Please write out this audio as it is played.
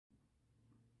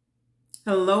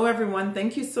Hello, everyone.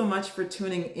 Thank you so much for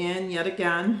tuning in yet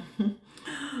again.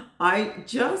 I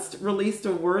just released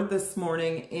a word this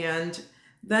morning, and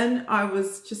then I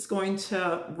was just going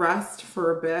to rest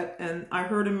for a bit, and I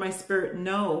heard in my spirit,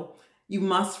 no, you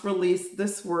must release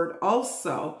this word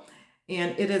also.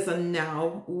 And it is a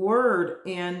now word.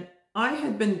 And I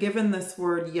had been given this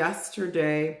word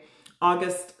yesterday,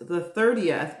 August the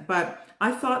 30th, but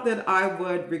I thought that I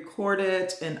would record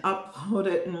it and upload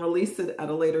it and release it at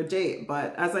a later date.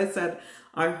 But as I said,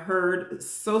 I heard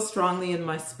so strongly in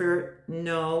my spirit,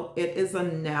 no, it is a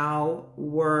now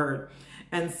word.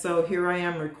 And so here I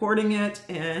am recording it,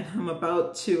 and I'm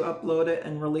about to upload it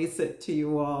and release it to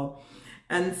you all.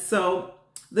 And so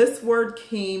this word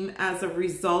came as a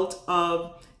result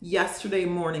of yesterday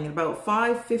morning. About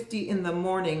 5:50 in the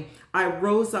morning, I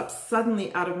rose up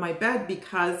suddenly out of my bed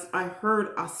because I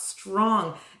heard a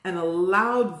strong and a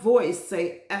loud voice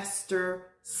say, Esther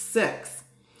 6.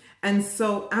 And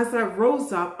so as I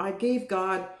rose up, I gave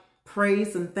God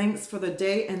praise and thanks for the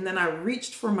day. And then I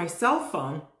reached for my cell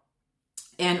phone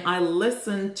and I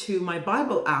listened to my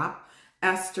Bible app,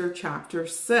 Esther chapter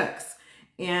 6.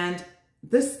 And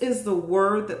this is the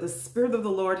word that the Spirit of the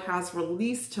Lord has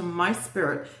released to my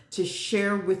spirit to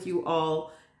share with you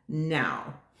all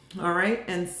now. All right.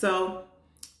 And so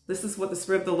this is what the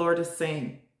Spirit of the Lord is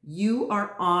saying. You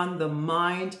are on the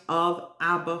mind of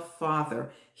Abba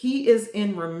Father. He is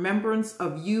in remembrance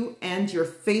of you and your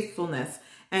faithfulness.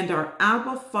 And our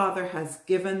Abba Father has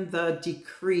given the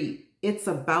decree. It's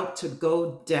about to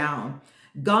go down.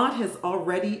 God has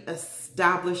already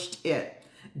established it.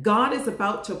 God is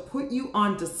about to put you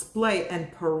on display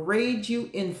and parade you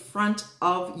in front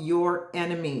of your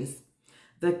enemies.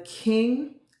 The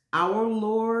King, our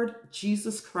Lord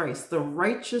Jesus Christ, the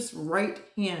righteous right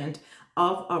hand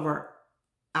of our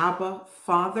Abba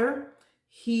Father,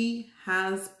 he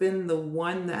has been the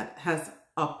one that has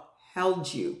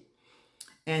upheld you.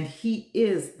 And he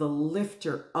is the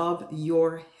lifter of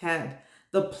your head.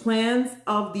 The plans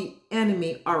of the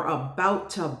enemy are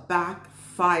about to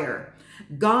backfire.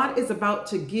 God is about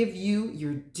to give you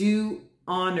your due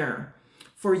honor,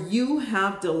 for you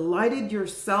have delighted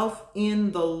yourself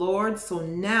in the Lord, so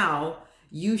now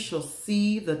you shall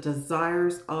see the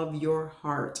desires of your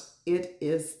heart. It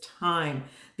is time.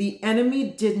 The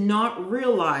enemy did not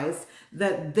realize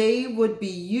that they would be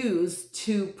used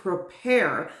to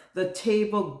prepare the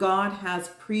table God has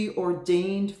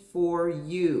preordained for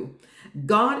you.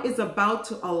 God is about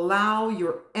to allow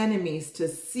your enemies to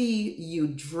see you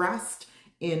dressed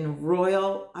in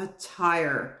royal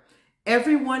attire.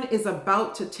 Everyone is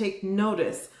about to take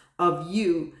notice of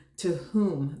you to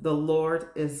whom the Lord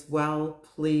is well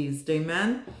pleased.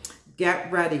 Amen.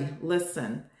 Get ready.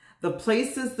 Listen. The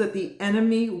places that the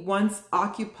enemy once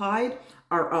occupied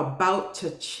are about to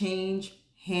change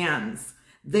hands.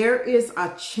 There is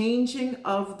a changing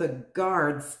of the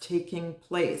guards taking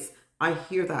place. I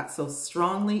hear that so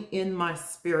strongly in my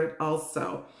spirit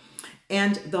also.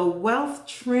 And the wealth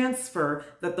transfer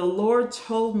that the Lord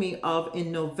told me of in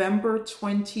November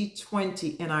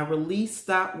 2020, and I released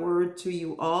that word to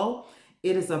you all,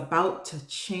 it is about to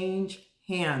change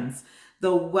hands.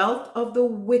 The wealth of the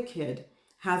wicked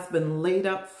has been laid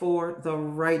up for the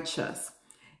righteous.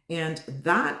 And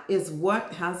that is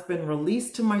what has been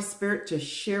released to my spirit to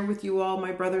share with you all,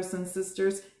 my brothers and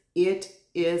sisters. It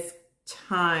is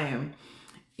time.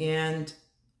 And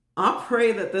I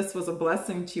pray that this was a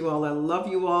blessing to you all. I love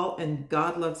you all, and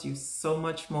God loves you so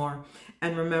much more.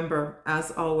 And remember, as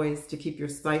always, to keep your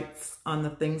sights on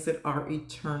the things that are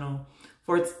eternal,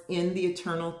 for it's in the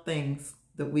eternal things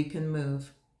that we can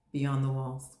move beyond the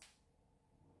walls.